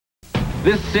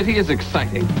This city is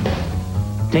exciting.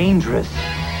 Dangerous.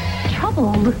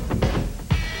 Troubled.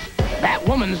 That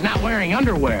woman's not wearing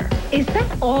underwear. Is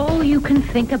that all you can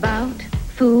think about?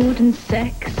 Food and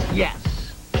sex?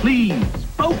 Yes. Please,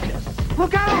 focus.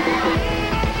 Look out!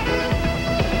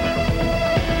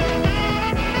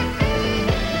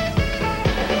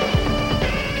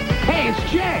 Hey,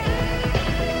 it's Jay.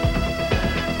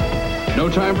 No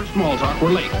time for small talk. We're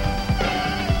late.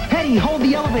 Hetty, hold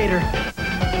the elevator.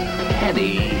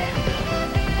 Hetty.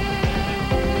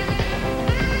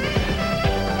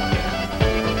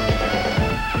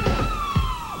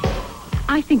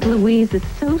 I think Louise is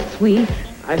so sweet.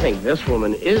 I think this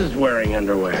woman is wearing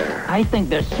underwear. I think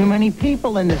there's too many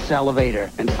people in this elevator.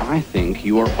 And I think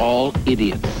you are all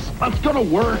idiots. Let's go to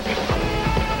work.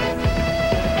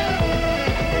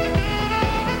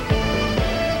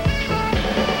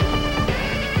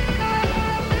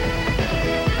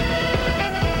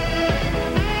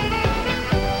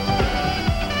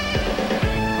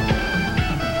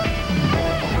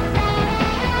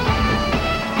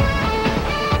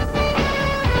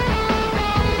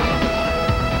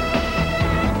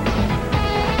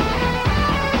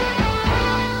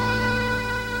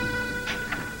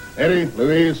 Eddie,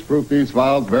 Louise, proof these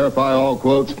files, verify all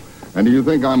quotes. And do you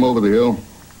think I'm over the hill?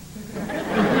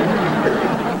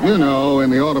 You know,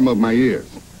 in the autumn of my years.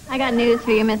 I got news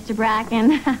for you, Mr.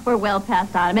 Bracken. We're well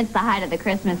past autumn. It's the height of the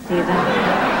Christmas season.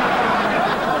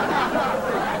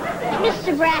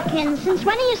 Mr. Bracken, since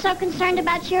when are you so concerned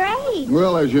about your age?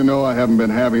 Well, as you know, I haven't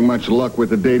been having much luck with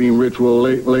the dating ritual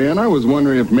lately, and I was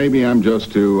wondering if maybe I'm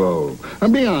just too old.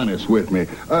 And be honest with me.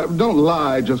 Don't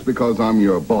lie just because I'm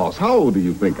your boss. How old do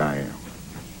you think I am?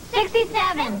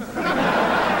 67.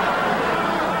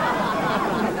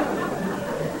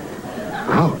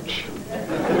 Ouch.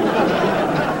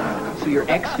 So your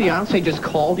ex-fiancée just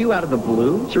called you out of the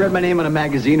blue? She read my name on a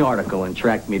magazine article and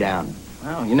tracked me down.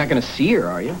 Oh, you're not going to see her,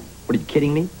 are you? What, are you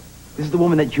kidding me? This is the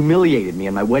woman that humiliated me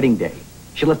on my wedding day.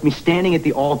 She left me standing at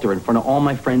the altar in front of all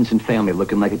my friends and family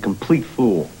looking like a complete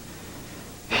fool.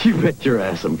 You bet your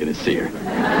ass I'm going to see her.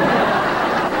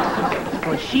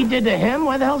 What she did to him,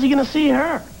 why the hell's he gonna see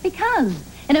her? Because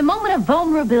in a moment of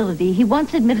vulnerability, he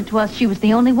once admitted to us she was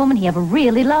the only woman he ever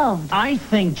really loved. I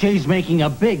think Jay's making a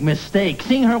big mistake.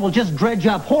 Seeing her will just dredge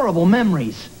up horrible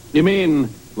memories. You mean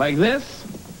like this?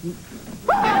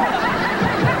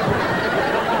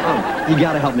 You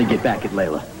gotta help me get back at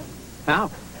Layla.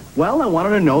 How? Well, I want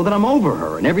her to know that I'm over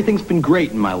her, and everything's been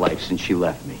great in my life since she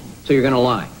left me. So you're gonna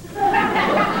lie?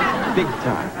 Big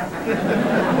time.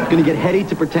 I'm gonna get Hetty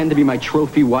to pretend to be my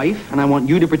trophy wife, and I want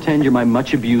you to pretend you're my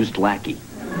much-abused lackey.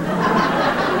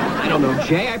 I don't know,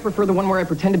 Jay. I prefer the one where I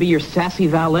pretend to be your sassy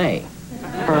valet.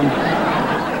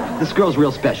 This girl's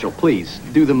real special. Please,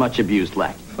 do the much-abused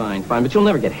lackey. Fine, fine, but you'll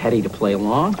never get Hetty to play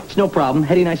along. It's no problem.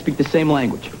 Hetty and I speak the same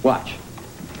language. Watch.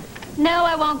 No,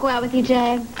 I won't go out with you,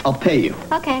 Jay. I'll pay you.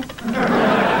 Okay.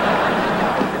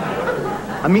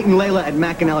 I'm meeting Layla at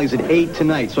McAnally's at 8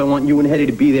 tonight, so I want you and Hetty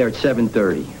to be there at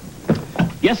 7:30.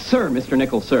 Yes, sir, Mr.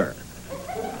 Nichols, sir.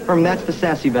 Herman, that's the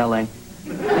sassy valet.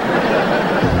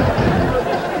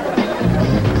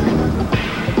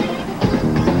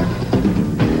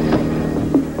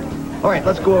 All right,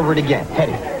 let's go over it again.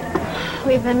 Hetty.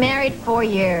 We've been married 4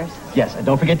 years. Yes, and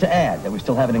don't forget to add that we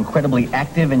still have an incredibly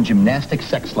active and gymnastic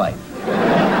sex life.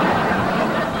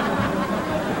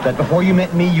 That before you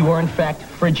met me, you were in fact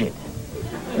frigid.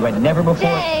 You had never before...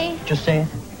 Jay! Just say it.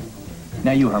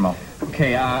 Now you, Herman.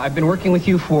 Okay, I've been working with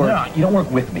you for... No, you don't work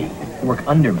with me. You work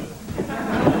under me.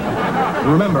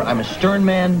 Remember, I'm a stern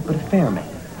man, but a fair man.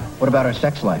 What about our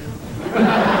sex life?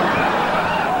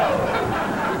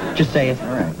 Just say it.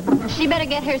 All right. She better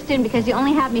get here soon because you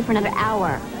only have me for another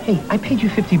hour. Hey, I paid you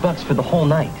 $50 for the whole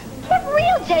night. Get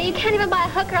real, Jay. You can't even buy a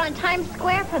hooker on Times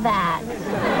Square for that.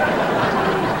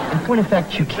 In point of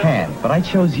fact, you can, but I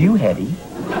chose you, Hetty.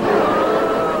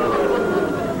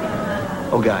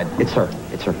 Oh, God, it's her.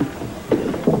 It's her.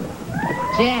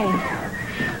 Jay.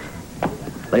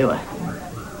 Layla.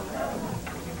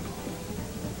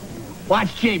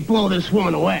 Watch Jay blow this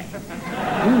woman away.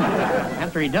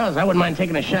 After he does, I wouldn't mind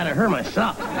taking a shot at her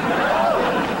myself.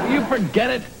 You forget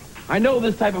it. I know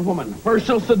this type of woman. First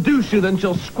she'll seduce you, then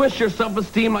she'll squish your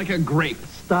self-esteem like a grape.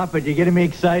 Stop it. You're getting me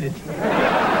excited.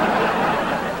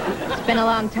 It's been a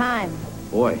long time.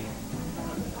 Boy,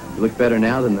 you look better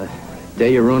now than the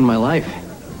day you ruined my life.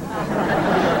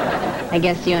 I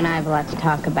guess you and I have a lot to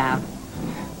talk about.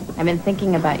 I've been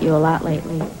thinking about you a lot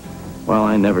lately. Well,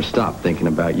 I never stopped thinking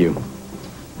about you.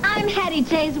 I'm Hetty,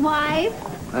 Jay's wife.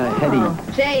 Hetty. Oh,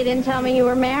 Jay didn't tell me you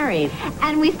were married.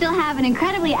 And we still have an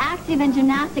incredibly active and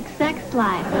gymnastic sex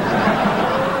life.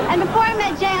 And before I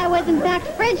met Jay, I was in fact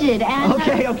frigid, and...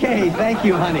 Okay, thank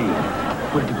you, honey.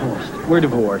 We're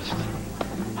divorced.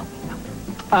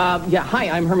 Yeah, hi,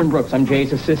 I'm Herman Brooks. I'm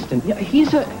Jay's assistant. Yeah,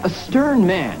 he's a stern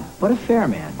man, but a fair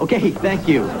man. Okay, thank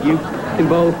you. You can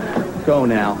both go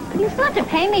now. You still have to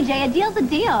pay me, Jay. A deal's a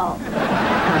deal. Oh,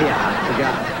 yeah, I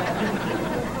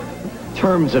forgot.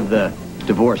 Terms of the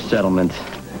divorce settlement.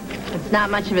 It's not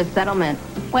much of a settlement.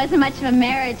 Wasn't much of a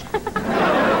marriage.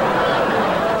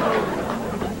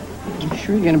 You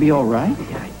sure you're gonna be all right?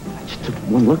 Yeah, I just took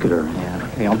one look at her. Yeah,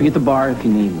 okay, I'll be at the bar if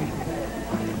you need me.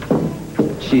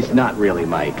 She's not really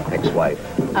my ex-wife.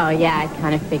 Oh, yeah, I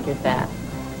kind of figured that.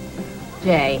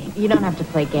 Jay, you don't have to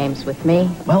play games with me.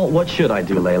 Well, what should I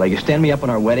do, Layla? You stand me up on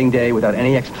our wedding day without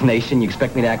any explanation. You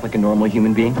expect me to act like a normal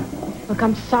human being? Look,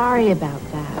 I'm sorry about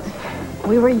that.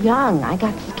 We were young. I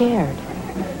got scared.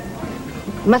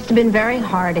 It must have been very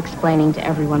hard explaining to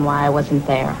everyone why I wasn't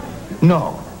there.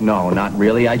 No, not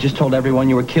really. I just told everyone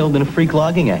you were killed in a freak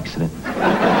logging accident.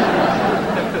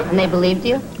 And they believed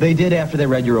you? They did after they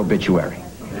read your obituary.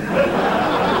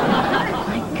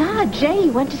 My God, Jay,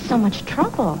 you went to so much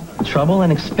trouble. Trouble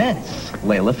and expense,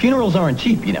 Layla. Funerals aren't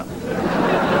cheap, you know.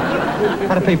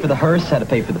 Had to pay for the hearse, had to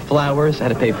pay for the flowers, had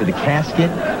to pay for the casket.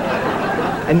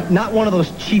 And not one of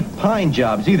those cheap pine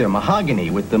jobs either, mahogany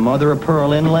with the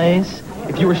mother-of-pearl inlays.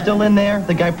 If you were still in there,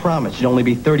 the guy promised you'd only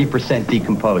be 30%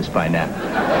 decomposed by now.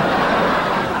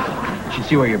 You should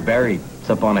see where you're buried. It's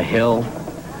up on a hill,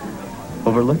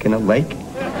 overlooking a lake.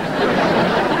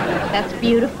 That's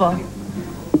beautiful.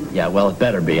 Yeah, well, it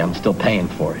better be. I'm still paying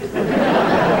for it.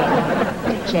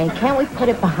 Jay, can't we put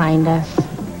it behind us?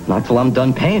 Not till I'm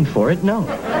done paying for it, no.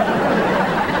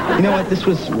 You know what? This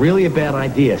was really a bad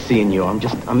idea, seeing you.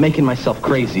 I'm making myself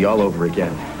crazy all over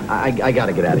again. I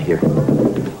gotta get out of here.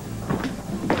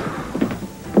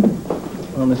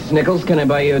 Well, Mrs. Nichols, can I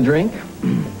buy you a drink?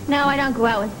 No, I don't go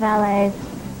out with valets.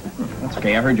 That's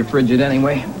okay. I heard you're frigid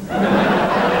anyway.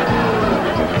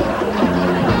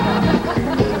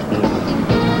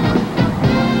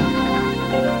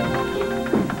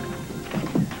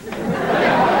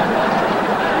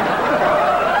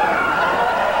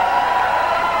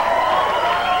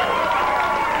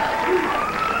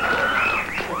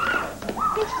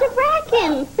 Mr.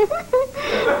 Bracken!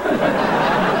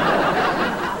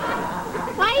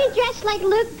 Why are you dressed like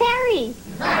Luke Perry?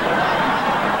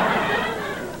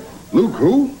 Luke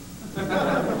who?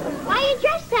 Why are you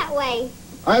dressed that way?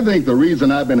 I think the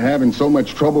reason I've been having so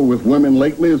much trouble with women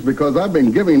lately is because I've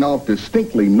been giving off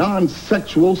distinctly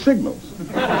non-sexual signals.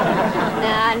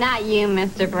 Not you,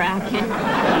 Mr. Bracken.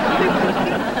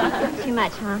 Too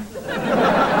much, huh?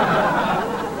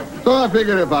 So I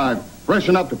figured if I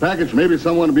freshen up the package, maybe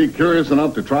someone would be curious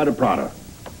enough to try the product.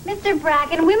 Mr.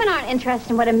 Bracken, women aren't interested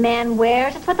in what a man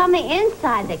wears. It's what's on the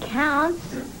inside that counts.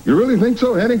 You really think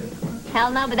so, Hetty?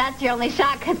 Hell no, but that's your only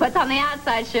shot, because what's on the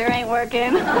outside sure ain't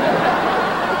working.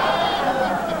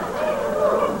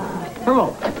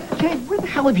 Herman, Jay, where the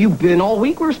hell have you been all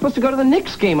week? We were supposed to go to the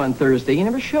Knicks game on Thursday. You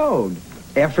never showed.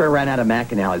 After I ran out of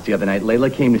Mackinalis the other night,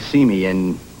 Layla came to see me,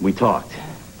 and we talked.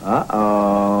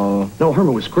 Uh-oh. No,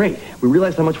 Herman, was great. We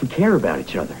realized how much we care about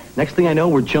each other. Next thing I know,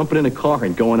 we're jumping in a car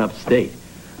and going upstate.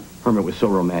 Herman was so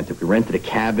romantic. We rented a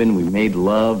cabin, we made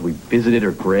love, we visited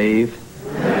her grave.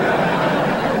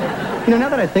 You know, now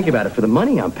that I think about it, for the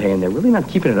money I'm paying, they're really not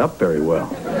keeping it up very well.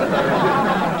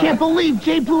 Can't believe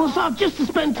Jay blew us off just to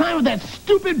spend time with that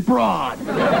stupid broad.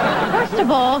 First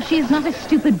of all, she's not a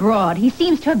stupid broad. He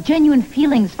seems to have genuine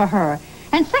feelings for her.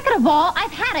 And second of all,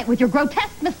 I've had it with your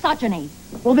grotesque misogyny.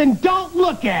 Well, then don't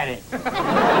look at it.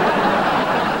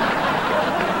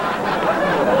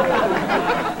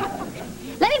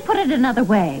 Let me put it another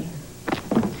way.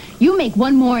 You make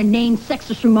one more inane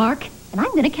sexist remark, and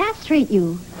I'm going to castrate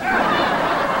you.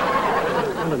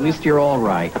 Well, at least you're all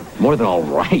right. More than all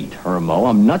right, Hermo.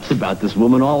 I'm nuts about this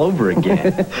woman all over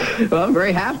again. Well, I'm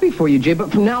very happy for you, Jay, but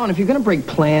from now on, if you're going to break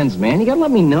plans, man, you got to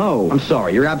let me know. I'm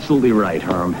sorry. You're absolutely right,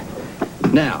 Herm.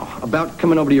 Now, about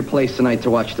coming over to your place tonight to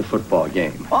watch the football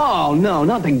game. Oh, no,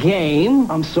 not the game.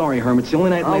 I'm sorry, Herm. It's the only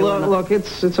night... Oh, look,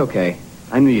 it's okay.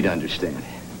 I knew you'd understand.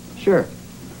 Sure.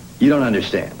 You don't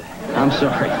understand. I'm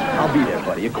sorry. I'll be there,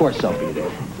 buddy. Of course I'll be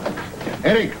there.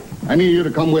 Eric, I need you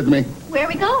to come with me. Where are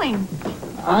we going?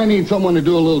 I need someone to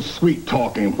do a little sweet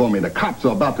talking for me. The cops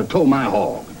are about to tow my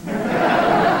hog.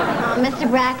 Oh, Mr.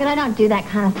 Bracken, I don't do that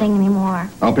kind of thing anymore.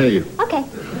 I'll pay you. Okay.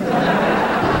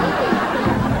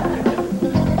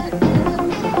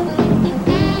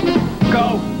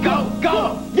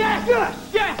 Go! Yes!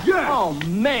 Oh,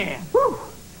 man. Whew.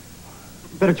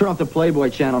 Better turn off the Playboy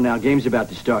channel now. Game's about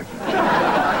to start. All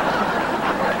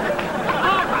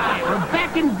right, we're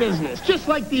back in business, just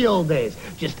like the old days.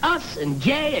 Just us and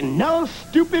Jay and no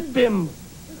stupid Bim.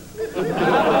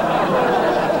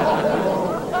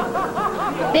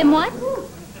 Bim what?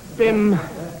 Bim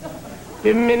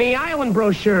mini island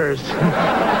brochures.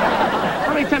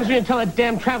 How many times are you going to tell that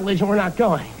damn travel agent we're not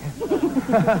going?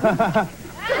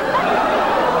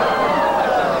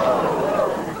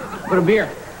 What a beer.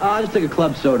 I just took a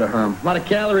club soda, Herm. A lot of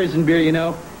calories in beer, you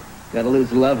know. Gotta lose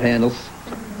the love handles.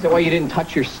 Is that why you didn't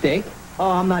touch your steak? Oh,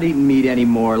 I'm not eating meat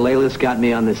anymore. Layla's got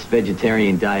me on this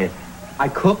vegetarian diet. I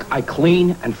cook, I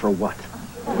clean, and for what?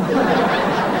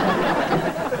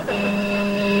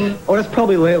 Oh, that's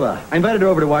probably Layla. I invited her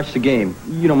over to watch the game.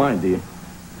 You don't mind, do you?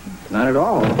 Not at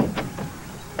all.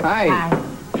 Hi. Hi.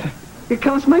 Here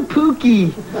comes my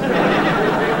Pookie.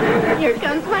 Here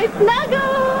comes my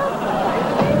snuggle.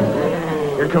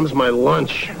 Here comes my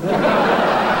lunch.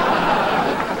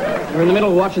 We're in the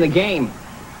middle of watching the game.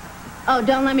 Oh,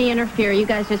 don't let me interfere. You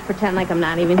guys just pretend like I'm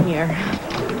not even here.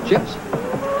 Chips?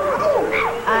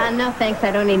 No, thanks.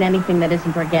 I don't eat anything that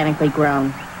isn't organically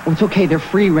grown. Oh, it's okay. They're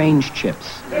free-range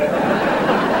chips.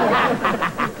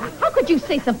 How could you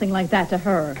say something like that to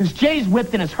her? Because Jay's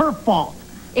whipped and it's her fault.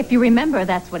 If you remember,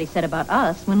 that's what he said about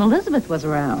us when Elizabeth was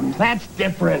around. That's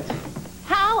different.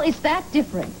 How is that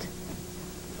different?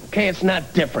 Okay, it's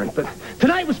not different, but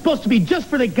tonight was supposed to be just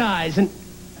for the guys, and,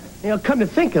 come to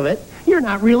think of it, you're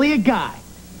not really a guy.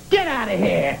 Get out of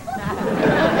here.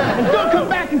 And don't come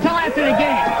back until after the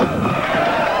game.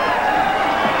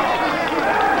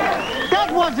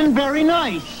 That wasn't very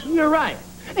nice. You're right.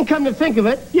 And come to think of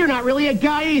it, you're not really a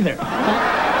guy either.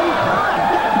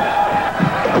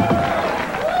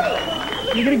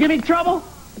 You gonna give me trouble?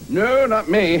 No, not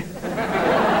me.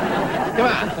 Come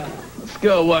on. Let's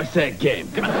go watch that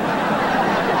game. Come on.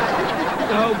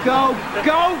 Go.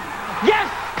 Yes!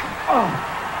 Oh.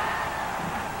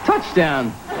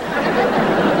 Touchdown.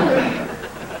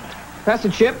 Pass the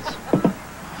chips.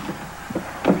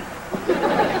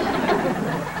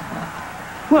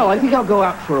 Well, I think I'll go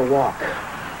out for a walk.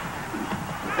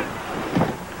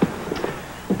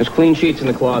 There's clean sheets in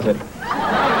the closet.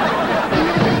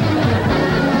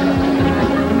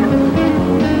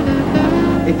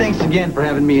 Hey, thanks again for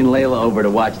having me and Layla over to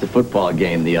watch the football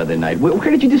game the other night.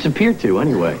 Where did you disappear to,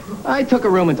 anyway? I took a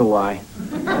room at the Y.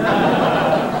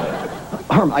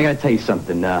 Herm, I gotta tell you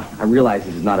something. I realize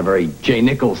this is not a very Jay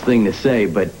Nichols thing to say,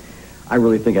 but I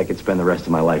really think I could spend the rest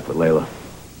of my life with Layla.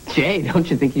 Jay, don't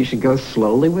you think you should go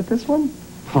slowly with this one?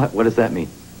 What does that mean?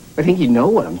 I think you know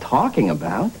what I'm talking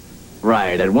about.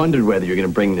 Right, I wondered whether you're gonna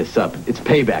bring this up. It's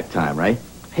payback time, right?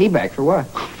 Payback for what?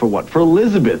 For what? For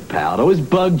Elizabeth, pal. It always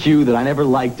bugged you that I never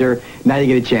liked her. Now you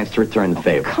get a chance to return the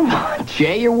favor. Come on,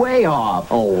 Jay, you're way off.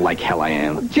 Oh, like hell I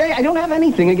am. Jay, I don't have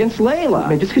anything against Layla.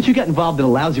 Man, just because you got involved in a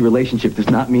lousy relationship does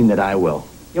not mean that I will.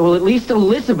 Yeah, well, at least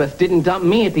Elizabeth didn't dump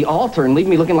me at the altar and leave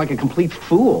me looking like a complete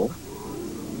fool.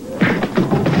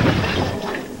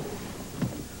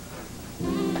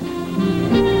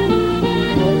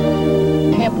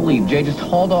 Can't believe Jay just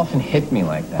hauled off and hit me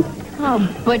like that. Oh,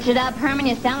 butch it up, Herman.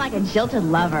 You sound like a jilted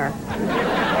lover.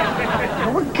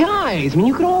 Well, we're guys. I mean,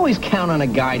 you can always count on a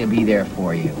guy to be there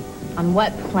for you. On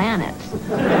what planet?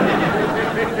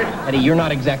 Eddie, you're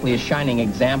not exactly a shining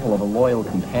example of a loyal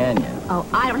companion. Oh,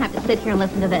 I don't have to sit here and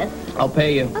listen to this. I'll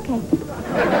pay you. Okay.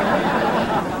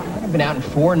 I've been out in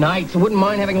 4 nights. I wouldn't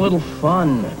mind having a little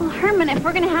fun. Well, Herman, if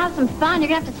we're going to have some fun, you're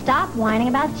going to have to stop whining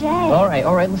about Jay. All right.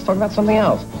 Let's talk about something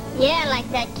else. Yeah, like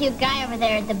that cute guy over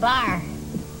there at the bar.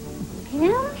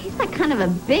 Him? He's got kind of a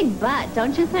big butt,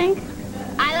 don't you think?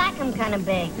 I like him kind of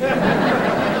big.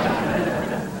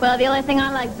 Well, the only thing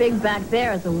I like big back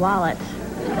there is a wallet.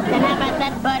 Then how about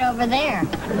that butt over there?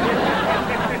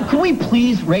 Could we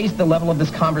please raise the level of this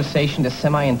conversation to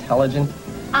semi-intelligent?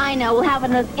 I know, we'll have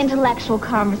one of those intellectual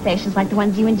conversations like the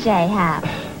ones you and Jay have.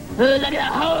 Ooh, look at the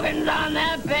Hogan's on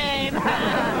that, babe.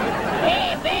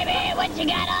 Hey, baby, what you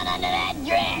got on under that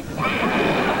dress?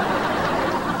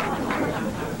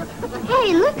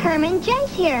 Hey, look, Herman,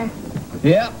 Jay's here.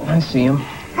 Yeah, I see him.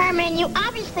 Herman, you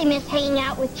obviously miss hanging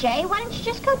out with Jay. Why don't you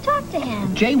just go talk to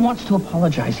him? Jay wants to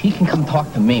apologize. He can come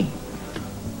talk to me.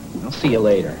 I'll see you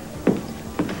later.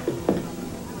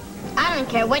 I don't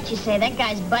care what you say. That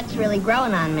guy's butt's really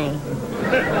growing on me.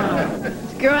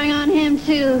 It's growing on him,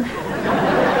 too.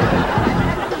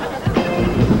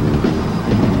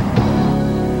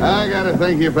 I gotta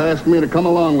thank you for asking me to come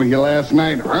along with you last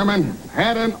night, Herman.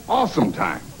 Had an awesome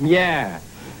time. Yeah,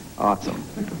 awesome.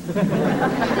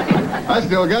 I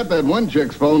still got that one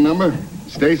chick's phone number.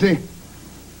 Stacy.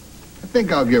 I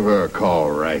think I'll give her a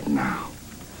call right now.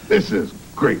 This is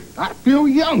great. I feel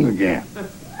young again.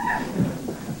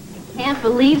 Can't can't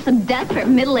believe some desperate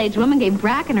middle-aged woman gave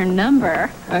Bracken her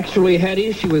number. Actually,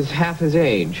 Hetty, she was half his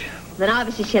age. Then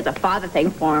obviously she has a father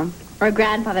thing for him. Or a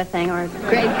grandfather thing, or a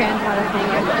great-grandfather thing,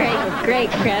 or a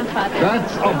great-great-grandfather.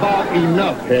 That's about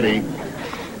enough, Hetty.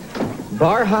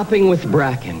 Bar hopping with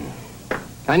Bracken.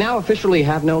 I now officially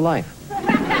have no life.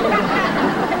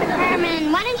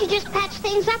 Herman, why don't you just patch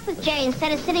things up with Jay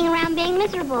instead of sitting around being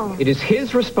miserable? It is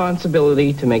his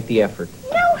responsibility to make the effort.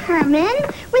 No, Herman.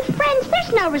 With friends,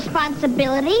 there's no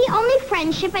responsibility, only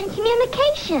friendship and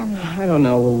communication. I don't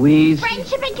know, Louise.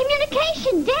 Friendship and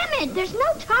communication, damn it. There's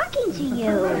no talking to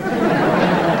you.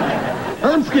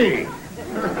 Hermsky!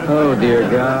 Oh, dear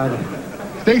God.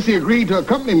 Stacy agreed to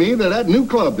accompany me to that new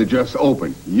club that just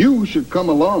opened. You should come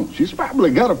along. She's probably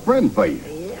got a friend for you.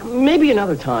 Maybe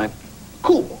another time.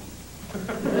 Cool.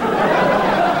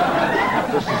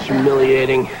 This is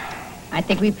humiliating. I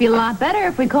think we'd feel a lot better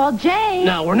if we called Jay.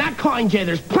 No, we're not calling Jay.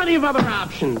 There's plenty of other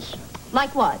options.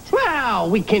 Like what? Well,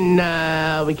 we can.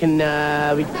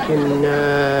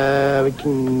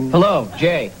 Hello,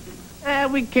 Jay.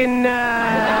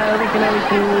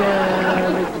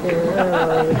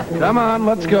 Come on,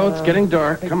 let's go. It's getting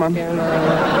dark. Come on.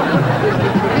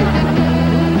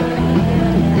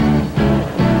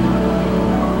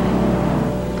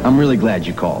 I'm really glad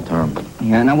you called, Herm.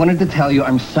 Yeah, and I wanted to tell you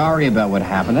I'm sorry about what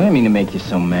happened. I didn't mean to make you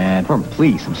so mad. Herm,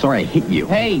 please, I'm sorry I hit you.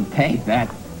 Hey, that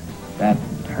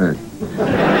hurt.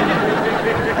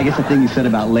 I guess the thing you said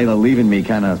about Layla leaving me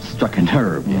kind of struck a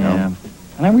nerve, you know?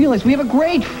 And I realized we have a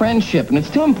great friendship, and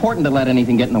it's too important to let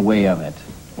anything get in the way of it.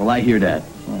 Well, I hear that.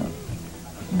 Yeah.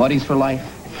 Buddies for life?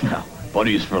 No,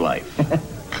 buddies for life.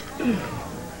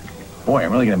 Boy,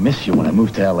 I'm really going to miss you when I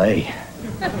move to L.A.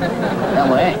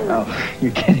 L.A.? Oh,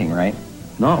 you're kidding, right?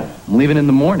 No, I'm leaving in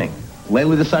the morning.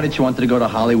 Layla decided she wanted to go to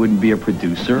Hollywood and be a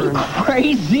producer.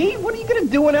 Crazy? What are you going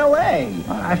to do in L.A.?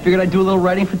 I figured I'd do a little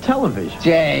writing for television.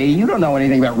 Jay, you don't know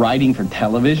anything about writing for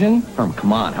television. Herm,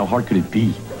 come on. How hard could it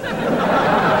be?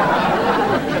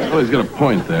 Oh, he's got a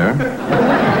point there.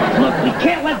 Look, we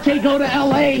can't let Jay go to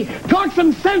L.A. Talk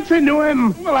some sense into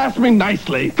him. Well, ask me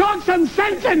nicely. Talk some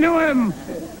sense into him.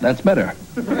 That's better.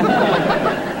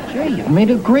 Jay, you've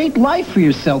made a great life for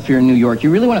yourself here in New York.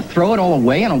 You really want to throw it all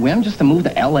away on a whim just to move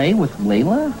to L.A. with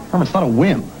Layla? Herm, it's not a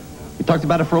whim. We talked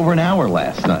about it for over an hour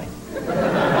last night.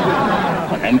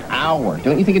 An hour?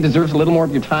 Don't you think it deserves a little more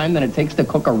of your time than it takes to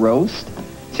cook a roast?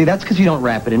 See, that's because you don't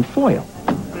wrap it in foil.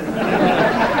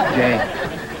 Jay.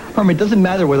 Herm, it doesn't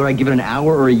matter whether I give it an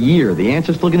hour or a year. The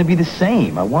answer's still going to be the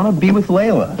same. I want to be with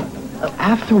Layla.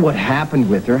 After what happened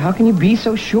with her, how can you be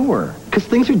so sure? Because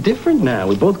things are different now.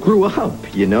 We both grew up,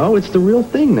 you know? It's the real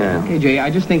thing now. Okay, Jay, I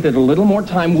just think that a little more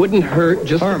time wouldn't hurt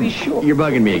just to be sure. You're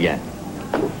bugging me again.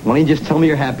 Why don't you just tell me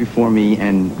you're happy for me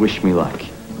and wish me luck?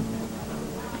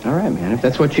 All right, man. If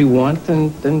that's what you want,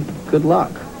 then good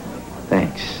luck.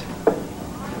 Thanks.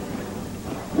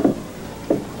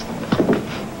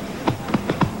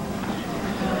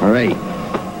 All right.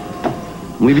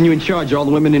 I'm leaving you in charge of all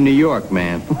the women in New York,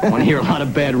 man. I want to hear a lot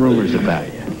of bad rumors about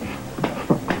you.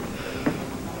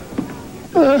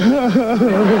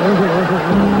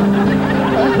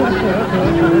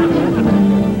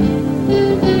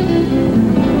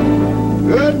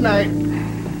 Good night.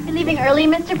 You leaving early,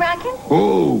 Mr. Bracken?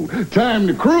 Oh, time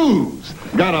to cruise.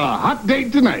 Got a hot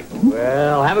date tonight.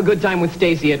 Well, have a good time with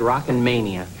Stacy at Rockin'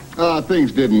 Mania.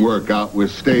 Things didn't work out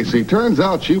with Stacy. Turns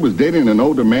out she was dating an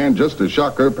older man just to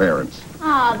shock her parents.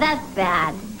 Oh, that's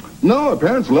bad. No, her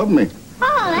parents loved me.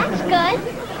 Oh, that's good.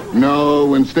 No,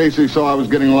 when Stacy saw I was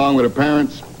getting along with her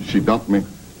parents, she dumped me.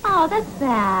 Oh, that's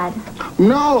bad.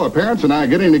 No, her parents and I are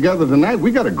getting together tonight. We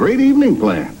got a great evening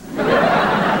planned.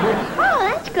 Oh,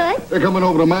 that's good. They're coming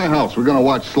over to my house. We're going to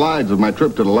watch slides of my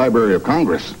trip to the Library of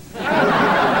Congress.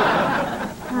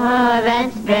 Oh,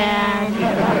 that's bad.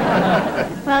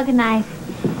 Well, good night.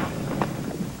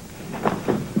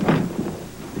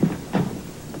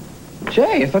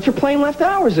 Jay, I thought your plane left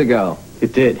hours ago.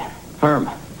 It did. Herm,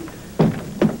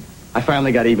 I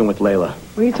finally got even with Layla.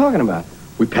 What are you talking about?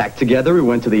 We packed together, we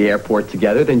went to the airport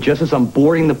together, then just as I'm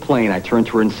boarding the plane, I turned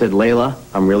to her and said, Layla,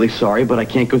 I'm really sorry, but I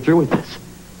can't go through with this.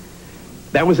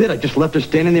 That was it. I just left her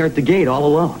standing there at the gate all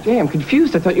alone. Jay, I'm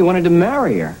confused. I thought you wanted to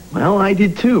marry her. Well, I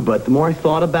did too, but the more I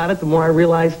thought about it, the more I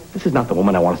realized this is not the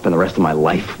woman I want to spend the rest of my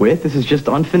life with. This is just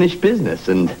unfinished business,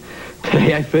 and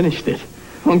today I finished it.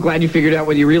 Well, I'm glad you figured out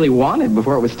what you really wanted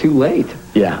before it was too late.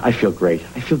 Yeah, I feel great.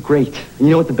 I feel great. And you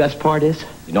know what the best part is?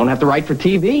 You don't have to write for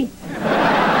TV.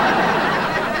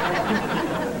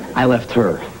 I left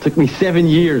her. Took me 7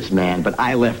 years, man, but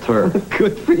I left her.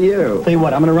 Good for you. Tell you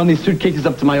what, I'm going to run these suitcases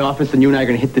up to my office, and you and I are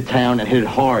going to hit the town and hit it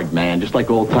hard, man, just like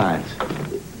old times.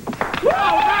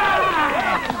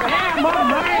 Yeah,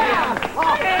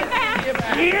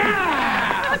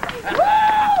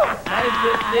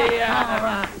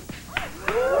 I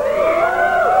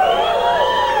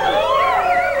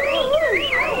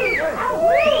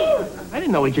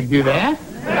didn't know we could do that.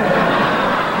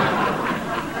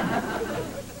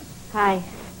 Hi.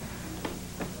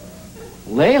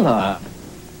 Layla,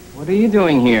 what are you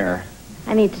doing here?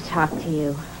 I need to talk to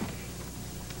you.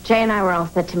 Jay and I were all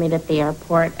set to meet at the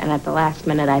airport, and at the last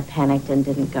minute I panicked and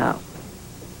didn't go.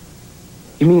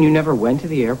 You mean you never went to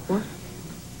the airport?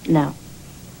 No.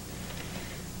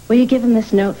 Will you give him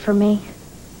this note for me?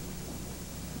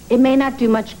 It may not do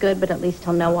much good, but at least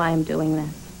he'll know why I'm doing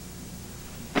this.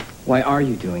 Why are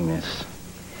you doing this?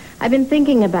 I've been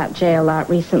thinking about Jay a lot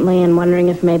recently and wondering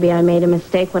if maybe I made a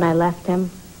mistake when I left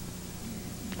him.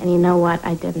 And you know what?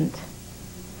 I didn't.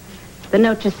 The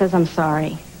note just says I'm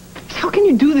sorry. How can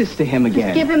you do this to him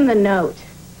again? Just give him the note.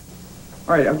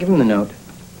 All right, I'll give him the note.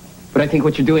 But I think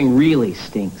what you're doing really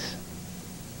stinks.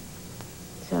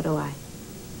 So do I.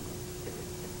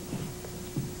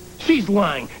 She's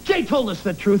lying. Jay told us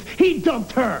the truth. He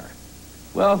dumped her.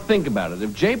 Well, think about it.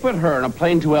 If Jay put her on a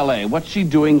plane to L.A., what's she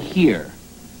doing here?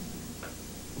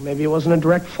 Maybe it wasn't a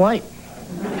direct flight.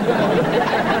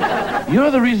 You're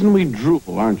the reason we drool,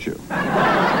 aren't you?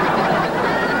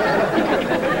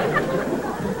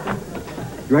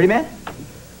 You ready, man?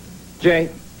 Jay.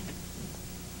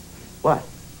 What?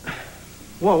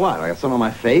 What? I got something on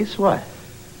my face? What?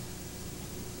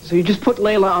 So you just put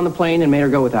Layla on the plane and made her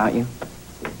go without you?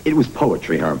 It was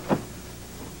poetry, Herm.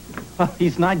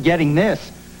 He's not getting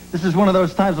this. This is one of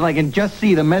those times when I can just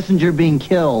see the messenger being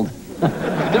killed.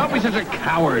 Don't be such a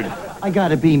coward. I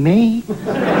gotta be me.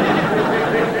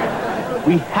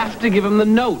 We have to give him the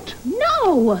note.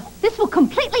 No! This will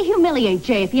completely humiliate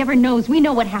Jay if he ever knows we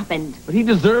know what happened. But he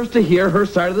deserves to hear her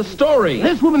side of the story.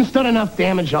 This woman's done enough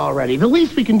damage already. The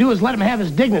least we can do is let him have his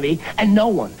dignity, and no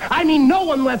one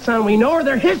lets on we know or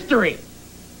their history.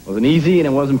 It wasn't easy and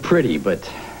it wasn't pretty, but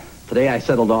today I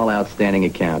settled all outstanding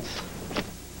accounts.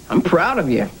 I'm proud of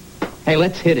you. Hey,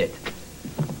 let's hit it.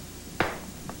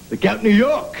 Look out, New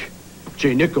York.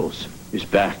 Jay Nichols is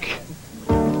back.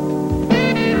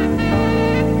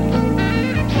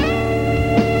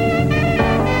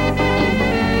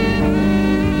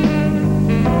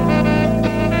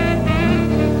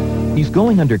 He's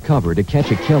going undercover to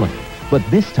catch a killer, but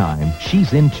this time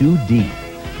she's in too deep.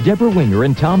 Deborah Winger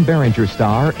and Tom Berenger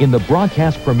star in the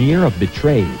broadcast premiere of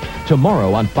Betrayed,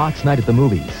 tomorrow on Fox Night at the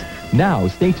Movies. Now,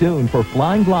 stay tuned for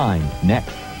Flying Blind,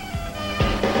 next.